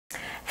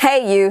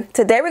Hey you,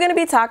 today we're going to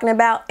be talking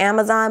about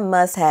Amazon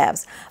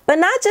must-haves, but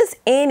not just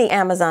any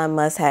Amazon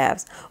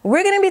must-haves.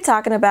 We're going to be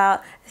talking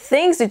about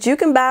things that you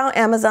can buy on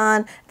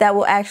Amazon that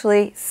will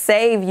actually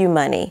save you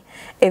money.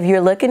 If you're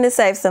looking to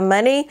save some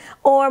money,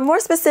 or more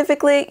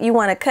specifically, you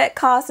want to cut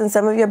costs in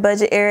some of your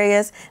budget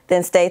areas,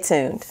 then stay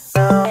tuned.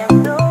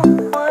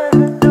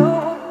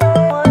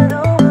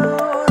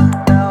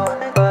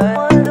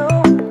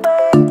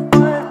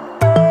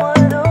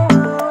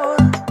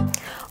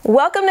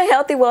 Welcome to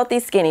Healthy, Wealthy,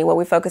 Skinny, where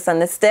we focus on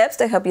the steps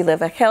to help you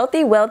live a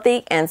healthy,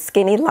 wealthy, and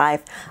skinny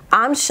life.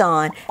 I'm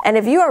Sean, and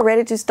if you are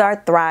ready to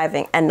start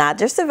thriving and not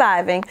just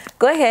surviving,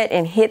 go ahead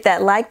and hit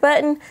that like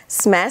button,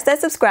 smash that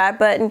subscribe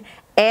button,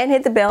 and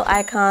hit the bell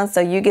icon so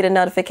you get a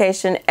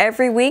notification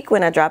every week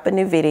when I drop a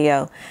new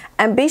video.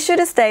 And be sure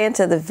to stay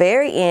until the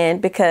very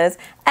end because,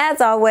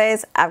 as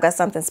always, I've got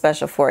something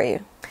special for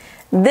you.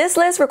 This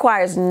list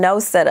requires no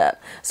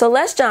setup, so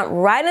let's jump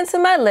right into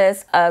my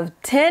list of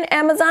 10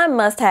 Amazon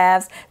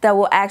must-haves that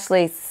will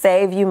actually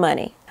save you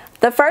money.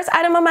 The first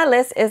item on my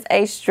list is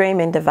a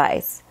streaming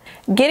device.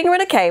 Getting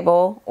rid of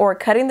cable or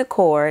cutting the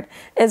cord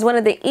is one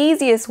of the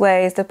easiest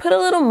ways to put a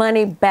little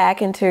money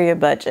back into your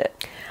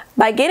budget.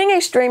 By getting a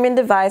streaming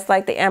device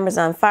like the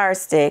Amazon Fire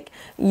Stick,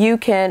 you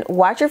can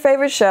watch your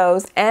favorite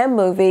shows and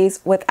movies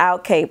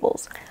without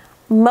cables.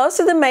 Most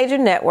of the major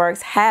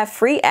networks have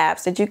free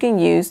apps that you can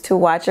use to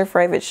watch your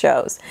favorite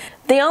shows.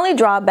 The only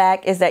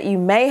drawback is that you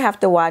may have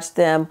to watch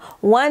them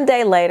one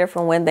day later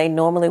from when they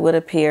normally would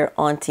appear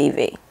on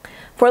TV.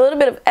 For a little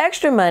bit of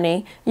extra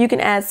money, you can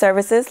add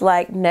services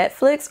like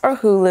Netflix or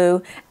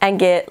Hulu and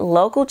get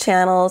local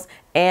channels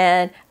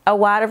and a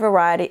wider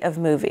variety of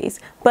movies.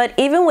 But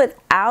even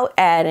without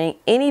adding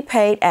any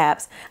paid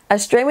apps, a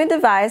streaming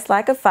device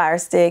like a Fire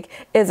Stick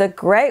is a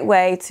great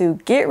way to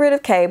get rid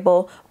of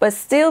cable but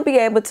still be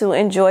able to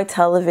enjoy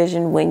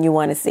television when you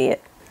want to see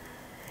it.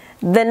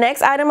 The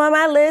next item on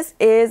my list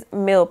is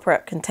meal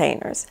prep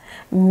containers.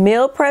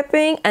 Meal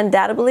prepping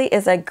undoubtedly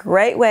is a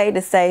great way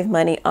to save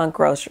money on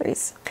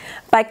groceries.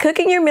 By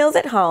cooking your meals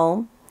at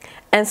home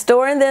and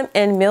storing them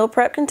in meal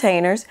prep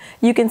containers,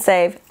 you can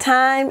save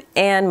time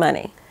and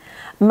money.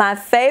 My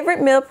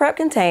favorite meal prep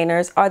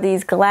containers are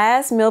these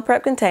glass meal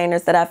prep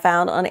containers that I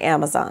found on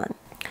Amazon.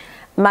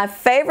 My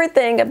favorite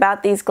thing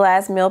about these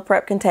glass meal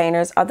prep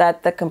containers are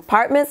that the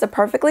compartments are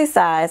perfectly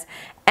sized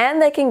and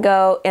they can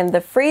go in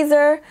the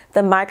freezer,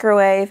 the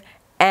microwave,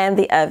 and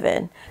the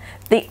oven.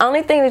 The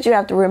only thing that you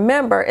have to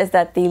remember is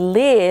that the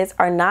lids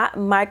are not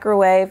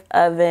microwave,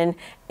 oven,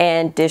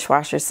 and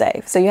dishwasher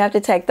safe. So you have to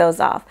take those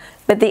off.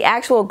 But the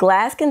actual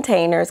glass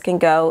containers can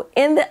go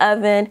in the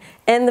oven,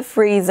 in the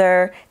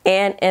freezer,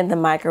 and in the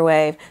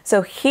microwave.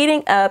 So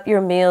heating up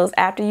your meals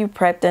after you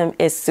prep them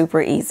is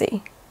super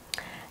easy.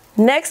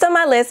 Next on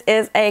my list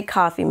is a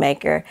coffee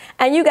maker.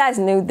 And you guys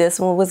knew this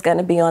one was going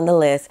to be on the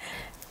list.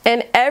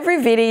 In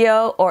every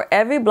video or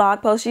every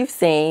blog post you've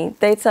seen,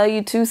 they tell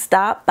you to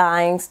stop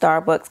buying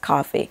Starbucks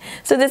coffee.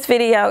 So this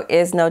video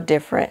is no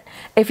different.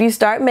 If you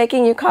start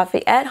making your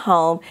coffee at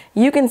home,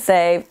 you can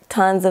save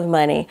tons of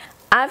money.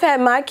 I've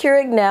had my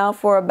Keurig now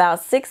for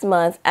about 6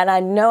 months and I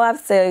know I've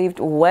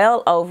saved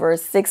well over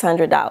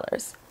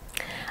 $600.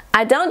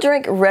 I don't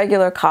drink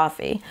regular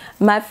coffee.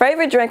 My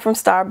favorite drink from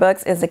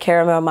Starbucks is the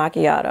caramel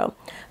macchiato.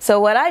 So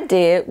what I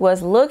did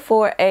was look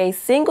for a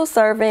single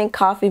serving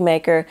coffee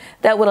maker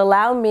that would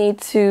allow me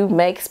to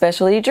make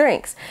specialty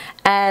drinks.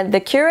 And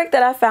the Keurig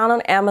that I found on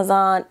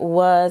Amazon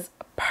was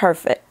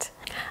perfect.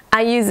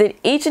 I use it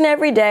each and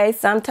every day,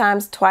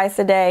 sometimes twice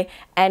a day,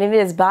 and it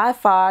is by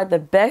far the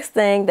best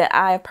thing that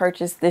I have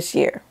purchased this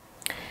year.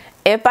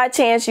 If by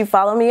chance you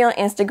follow me on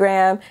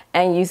Instagram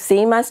and you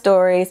see my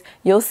stories,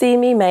 you'll see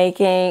me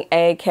making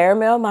a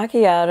caramel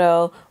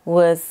macchiato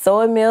with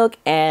soy milk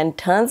and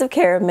tons of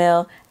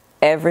caramel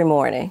every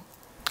morning.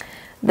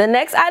 The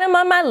next item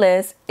on my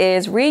list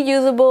is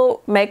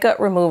reusable makeup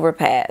remover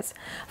pads.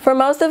 For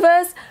most of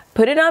us,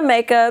 putting on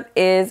makeup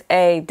is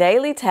a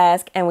daily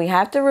task and we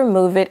have to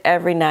remove it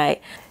every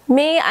night.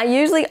 Me, I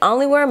usually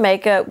only wear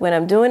makeup when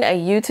I'm doing a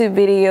YouTube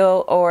video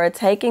or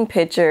taking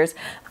pictures,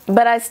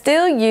 but I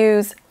still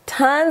use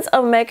tons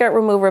of makeup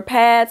remover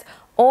pads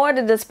or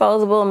the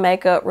disposable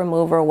makeup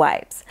remover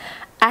wipes.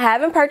 I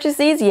haven't purchased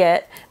these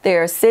yet. They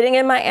are sitting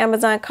in my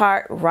Amazon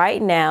cart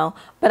right now,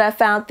 but I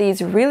found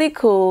these really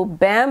cool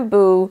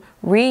bamboo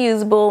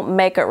reusable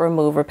makeup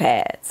remover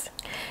pads.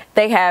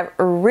 They have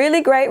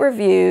really great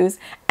reviews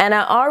and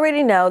I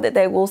already know that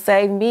they will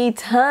save me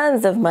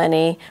tons of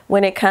money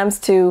when it comes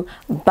to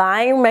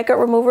buying makeup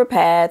remover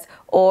pads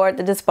or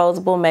the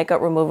disposable makeup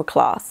remover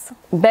cloths.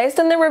 Based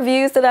on the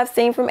reviews that I've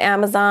seen from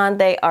Amazon,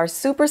 they are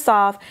super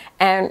soft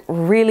and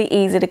really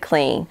easy to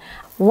clean.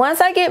 Once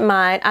I get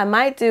mine, I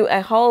might do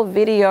a whole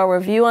video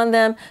review on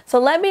them, so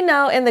let me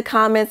know in the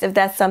comments if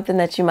that's something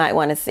that you might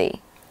want to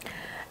see.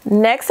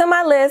 Next on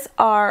my list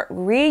are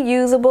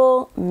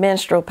reusable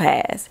menstrual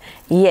pads.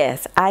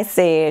 Yes, I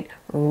said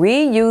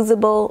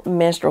reusable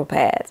menstrual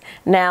pads.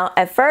 Now,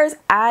 at first,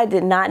 I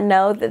did not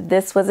know that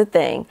this was a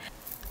thing.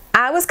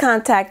 I was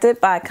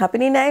contacted by a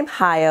company named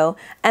highoh,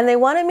 and they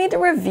wanted me to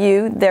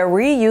review their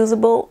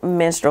reusable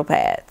menstrual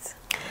pads.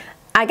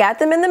 I got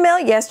them in the mail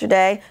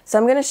yesterday, so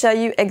I'm going to show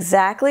you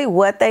exactly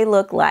what they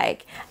look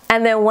like.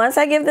 And then once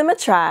I give them a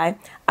try,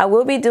 I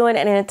will be doing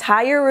an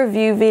entire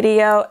review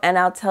video and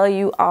I'll tell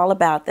you all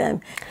about them.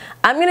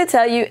 I'm going to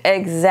tell you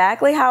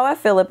exactly how I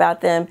feel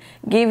about them,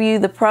 give you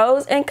the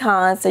pros and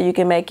cons so you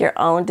can make your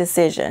own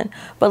decision.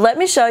 But let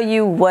me show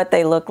you what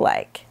they look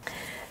like.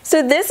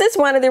 So this is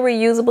one of the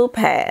reusable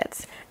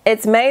pads.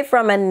 It's made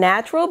from a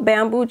natural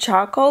bamboo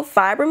charcoal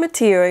fiber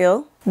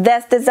material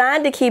that's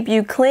designed to keep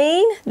you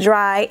clean,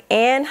 dry,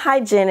 and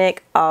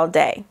hygienic all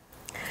day.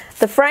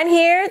 The front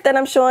here that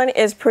I'm showing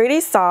is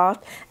pretty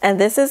soft, and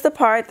this is the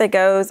part that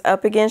goes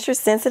up against your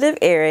sensitive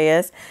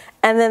areas.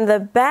 And then the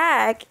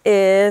back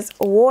is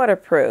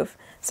waterproof.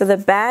 So the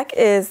back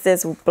is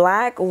this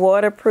black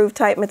waterproof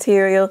type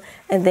material,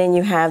 and then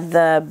you have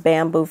the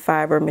bamboo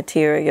fiber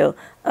material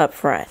up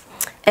front.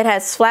 It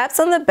has flaps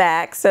on the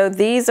back, so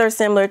these are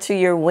similar to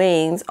your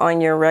wings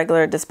on your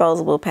regular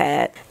disposable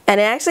pad. And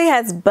it actually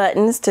has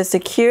buttons to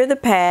secure the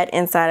pad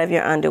inside of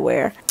your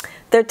underwear.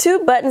 There are 2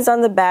 buttons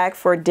on the back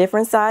for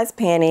different size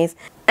panties,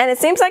 and it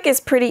seems like it's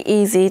pretty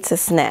easy to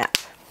snap.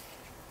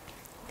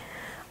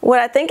 What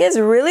I think is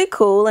really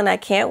cool, and I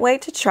can't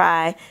wait to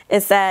try,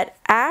 is that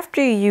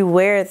after you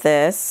wear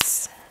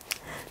this,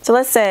 so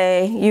let's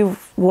say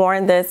you've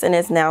worn this and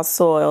it's now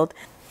soiled,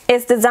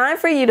 it's designed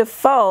for you to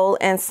fold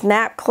and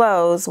snap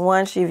clothes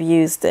once you've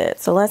used it.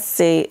 So let's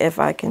see if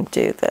I can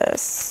do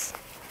this.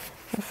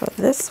 Go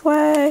this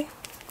way,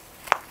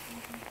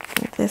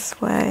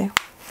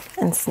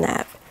 and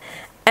snap.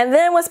 And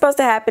then what's supposed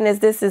to happen is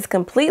this is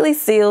completely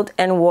sealed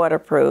and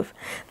waterproof.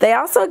 They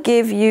also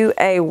give you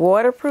a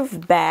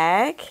waterproof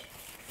bag.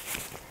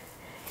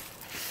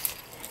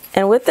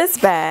 And with this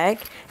bag,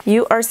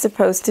 you are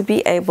supposed to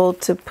be able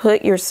to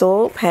put your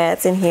soiled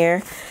pads in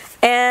here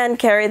and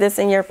carry this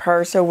in your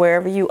purse or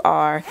wherever you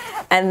are.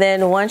 And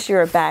then once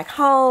you're back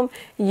home,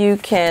 you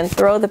can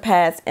throw the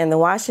pads in the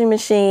washing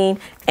machine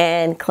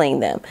and clean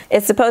them.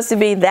 It's supposed to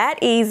be that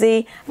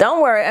easy.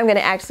 Don't worry, I'm going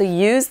to actually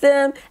use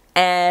them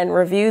and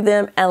review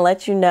them and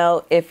let you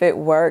know if it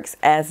works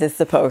as it's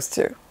supposed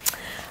to.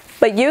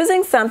 But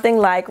using something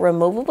like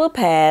removable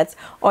pads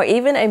or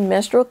even a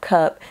menstrual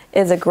cup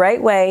is a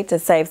great way to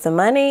save some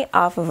money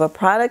off of a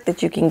product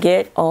that you can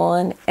get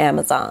on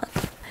Amazon.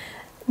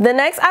 The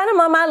next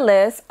item on my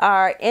list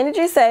are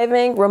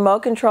energy-saving remote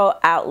control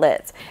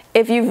outlets.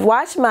 If you've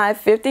watched my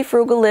 50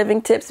 Frugal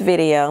Living Tips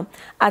video,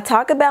 I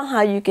talk about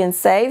how you can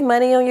save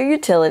money on your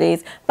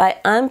utilities by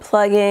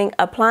unplugging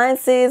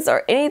appliances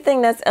or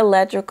anything that's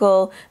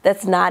electrical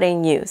that's not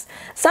in use.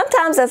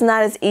 Sometimes that's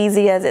not as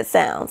easy as it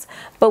sounds,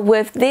 but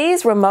with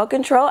these remote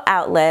control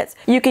outlets,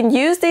 you can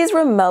use these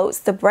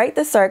remotes to break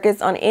the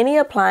circuits on any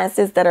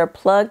appliances that are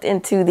plugged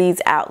into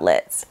these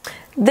outlets.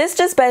 This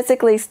just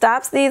basically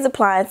stops these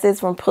appliances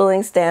from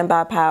pulling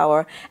standby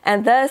power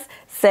and thus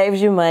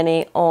saves you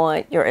money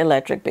on your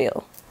electric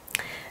bill.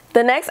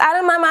 The next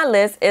item on my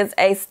list is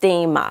a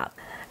steam mop.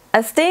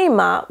 A steam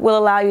mop will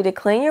allow you to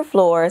clean your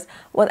floors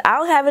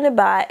without having to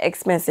buy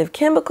expensive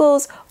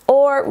chemicals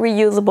or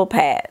reusable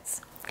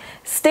pads.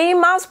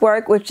 Steam mops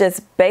work with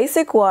just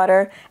basic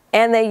water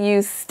and they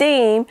use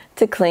steam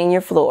to clean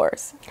your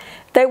floors.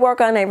 They work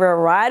on a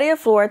variety of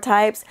floor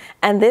types,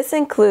 and this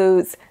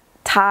includes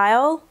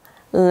tile,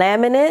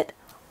 laminate,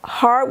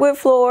 hardwood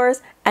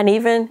floors, and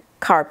even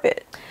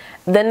carpet.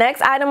 The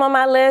next item on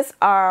my list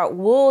are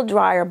wool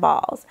dryer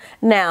balls.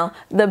 Now,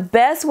 the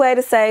best way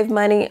to save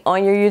money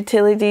on your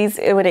utilities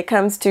when it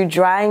comes to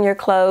drying your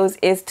clothes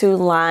is to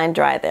line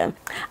dry them.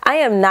 I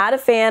am not a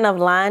fan of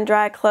line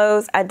dry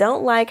clothes. I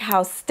don't like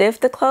how stiff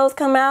the clothes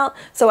come out,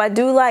 so I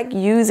do like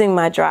using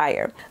my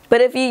dryer.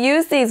 But if you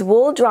use these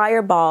wool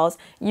dryer balls,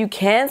 you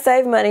can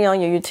save money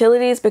on your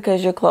utilities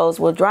because your clothes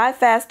will dry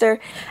faster.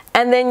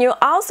 And then you'll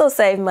also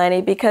save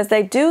money because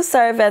they do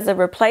serve as a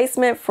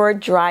replacement for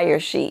dryer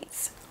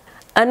sheets.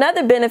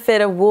 Another benefit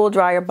of wool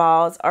dryer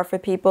balls are for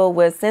people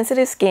with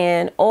sensitive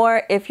skin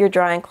or if you're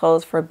drying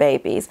clothes for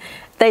babies.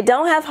 They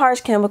don't have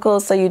harsh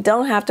chemicals, so you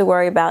don't have to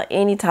worry about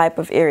any type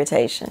of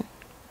irritation.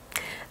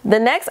 The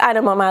next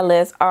item on my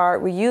list are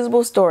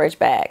reusable storage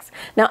bags.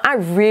 Now, I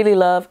really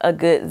love a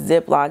good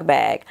Ziploc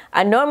bag.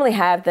 I normally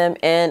have them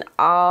in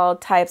all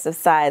types of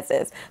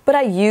sizes, but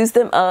I use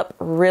them up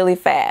really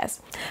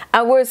fast.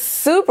 I was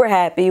super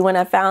happy when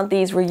I found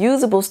these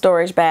reusable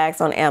storage bags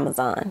on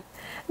Amazon.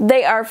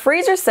 They are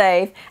freezer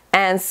safe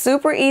and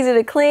super easy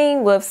to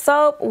clean with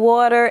soap,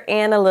 water,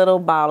 and a little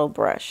bottle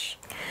brush.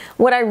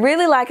 What I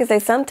really like is they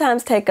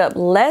sometimes take up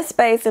less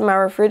space in my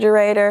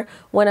refrigerator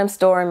when I'm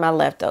storing my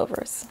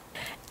leftovers.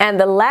 And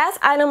the last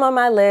item on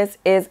my list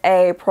is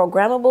a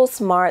programmable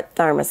smart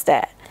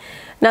thermostat.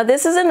 Now,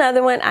 this is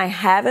another one I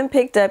haven't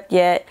picked up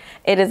yet.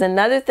 It is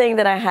another thing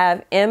that I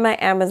have in my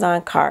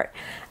Amazon cart.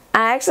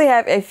 I actually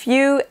have a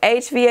few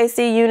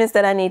HVAC units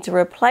that I need to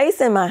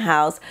replace in my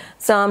house,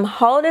 so I'm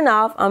holding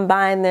off on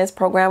buying this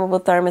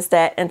programmable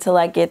thermostat until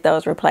I get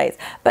those replaced.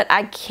 But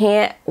I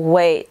can't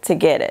wait to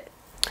get it.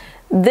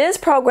 This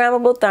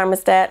programmable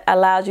thermostat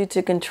allows you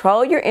to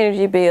control your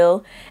energy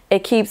bill.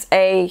 It keeps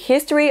a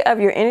history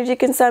of your energy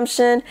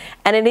consumption,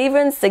 and it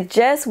even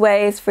suggests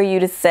ways for you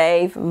to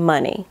save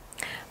money.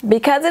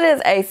 Because it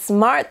is a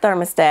smart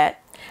thermostat,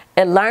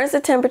 it learns the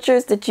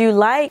temperatures that you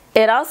like.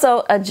 It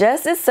also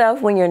adjusts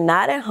itself when you're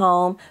not at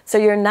home, so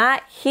you're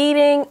not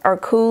heating or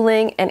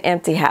cooling an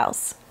empty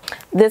house.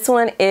 This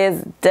one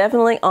is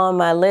definitely on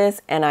my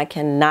list, and I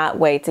cannot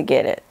wait to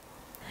get it.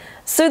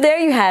 So there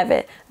you have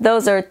it.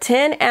 Those are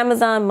 10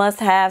 Amazon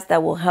must-haves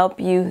that will help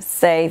you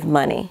save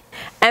money.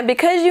 And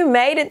because you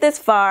made it this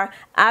far,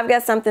 I've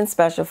got something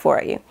special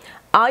for you.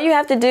 All you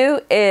have to do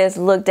is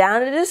look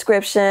down in the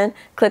description,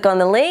 click on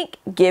the link,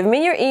 give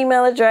me your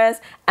email address,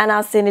 and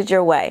I'll send it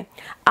your way.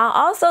 I'll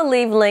also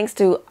leave links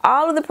to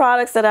all of the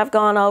products that I've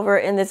gone over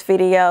in this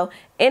video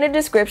in the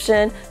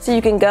description, so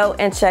you can go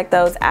and check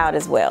those out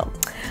as well.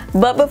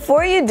 But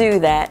before you do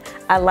that,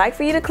 I'd like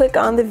for you to click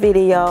on the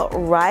video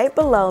right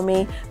below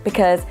me,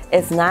 because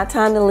it's not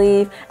time to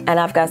leave and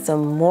I've got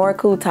some more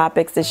cool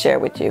topics to share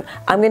with you.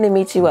 I'm going to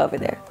meet you over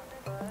there.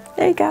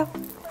 There you go,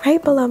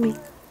 right below me.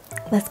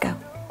 Let's go.